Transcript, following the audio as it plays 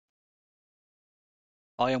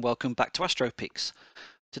Hi and welcome back to AstroPix.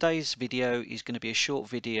 Today's video is going to be a short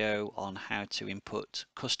video on how to input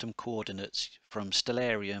custom coordinates from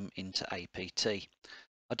Stellarium into APT.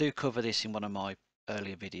 I do cover this in one of my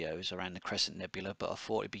earlier videos around the Crescent Nebula, but I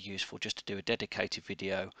thought it'd be useful just to do a dedicated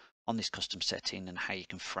video on this custom setting and how you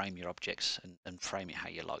can frame your objects and frame it how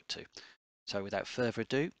you like to. So without further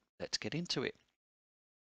ado, let's get into it.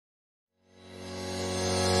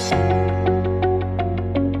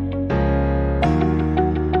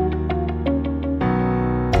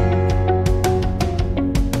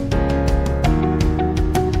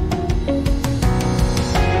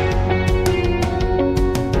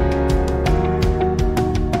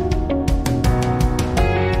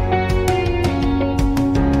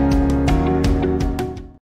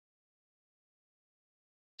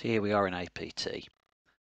 So here we are in APT.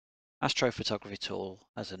 Astro Photography Tool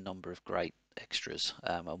has a number of great extras,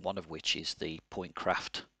 and one of which is the point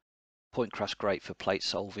craft. Point craft's great for plate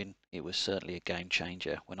solving. It was certainly a game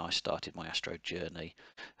changer when I started my Astro journey.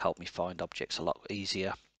 Helped me find objects a lot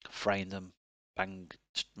easier, frame them,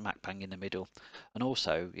 smack bang in the middle, and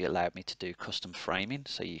also it allowed me to do custom framing,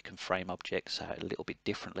 so you can frame objects a little bit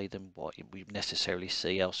differently than what we necessarily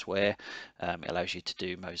see elsewhere. It allows you to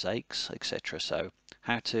do mosaics, etc. So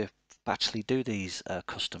how to actually do these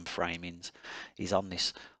custom framings is on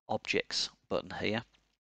this objects button here.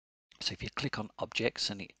 So if you click on objects,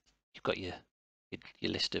 and you've got your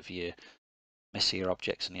list of your Messier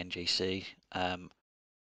objects in the NGC,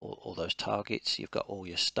 all those targets. You've got all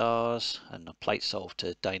your stars and a plate solve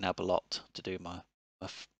to Dana a lot to do my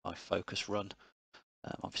focus run.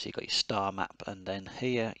 Obviously you've got your star map, and then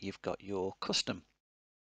here you've got your custom.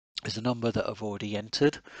 There's a number that I've already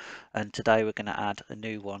entered, and today we're going to add a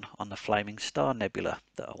new one on the Flaming Star Nebula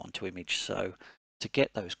that I want to image. So to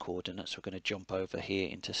get those coordinates, we're going to jump over here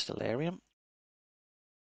into Stellarium,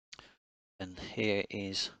 and here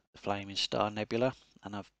is the Flaming Star Nebula,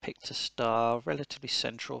 and I've picked a star relatively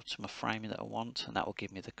central to my framing that I want, and that will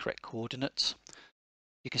give me the correct coordinates.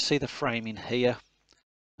 You can see the framing here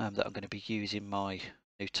that I'm going to be using my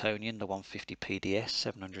Newtonian, the 150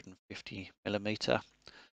 PDS 750mm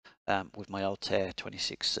with my Altair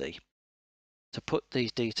 26C. To put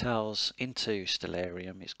these details into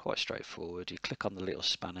Stellarium, it's quite straightforward. You click on the little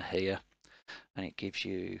spanner here, and it gives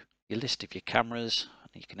you your list of your cameras.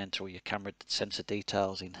 You can enter all your camera sensor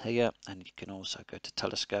details in here, and you can also go to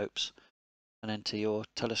telescopes and enter your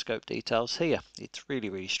telescope details here. It's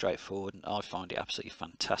really straightforward, and I find it absolutely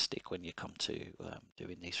fantastic when you come to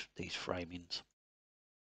doing these framings.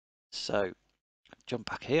 So jump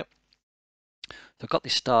back here. So I've got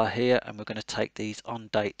this star here, and we're going to take these on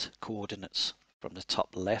date coordinates from the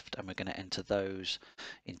top left, and we're going to enter those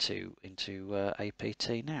into APT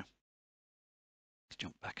now. Let's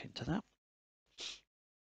jump back into that.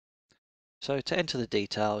 So to enter the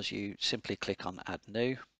details, you simply click on Add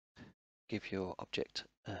New, give your object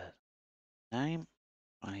a name,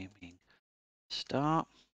 Flaming Star,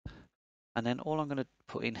 and then all I'm going to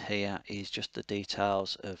put in here is just the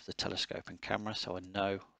details of the telescope and camera, so I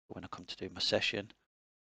know when I come to do my session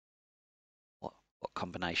what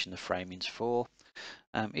combination the framing's for.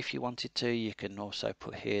 If you wanted to, you can also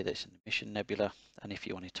put here that's in the Mission Nebula, and if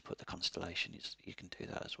you wanted to put the constellation, you can do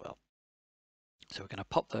that as well. So we're going to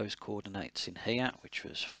pop those coordinates in here, which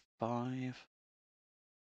was 5,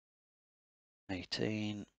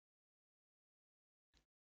 18,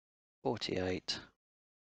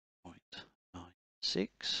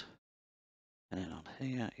 48.96, and then on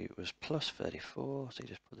here it was plus 34, so you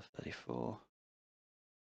just put the 34,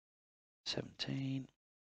 17,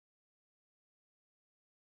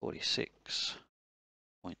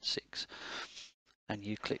 46.6, and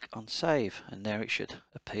you click on save, and there it should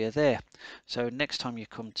appear there. So next time you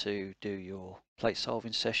come to do your plate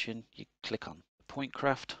solving session, you click on the point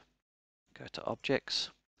craft, go to objects,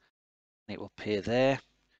 and it will appear there.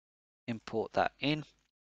 Import that in,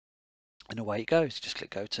 and away it goes. Just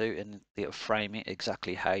click go to, and it'll frame it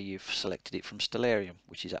exactly how you've selected it from Stellarium,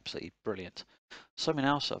 which is absolutely brilliant. Something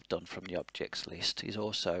else I've done from the objects list is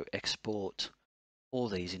also export all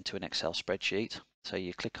these into an Excel spreadsheet. So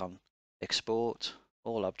you click on export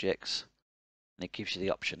all objects, and it gives you the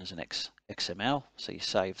option as an XML. So you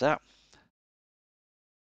save that,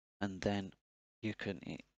 and then it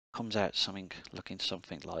comes out looking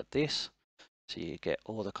something like this. So you get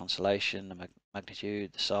all the constellation, the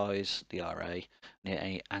magnitude, the size, the RA, and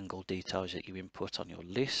any angle details that you input on your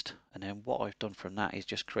list. And then what I've done from that is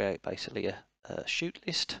just create basically a shoot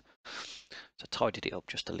list. So tidied it up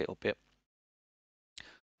just a little bit.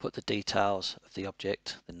 Put the details of the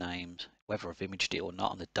object, the names, whether I've imaged it or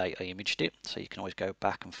not, and the date I imaged it. So you can always go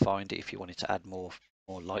back and find it if you wanted to add more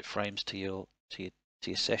light frames to your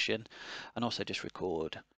to your session, and also just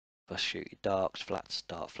record for shooting darks, flats,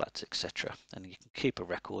 dark flats, etc. And you can keep a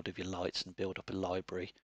record of your lights and build up a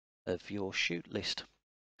library of your shoot list.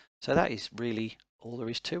 So that is really all there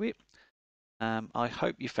is to it. I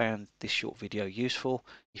hope you found this short video useful.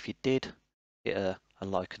 If you did, hit a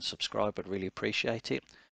like and subscribe. I'd really appreciate it.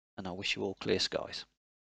 And I wish you all clear skies.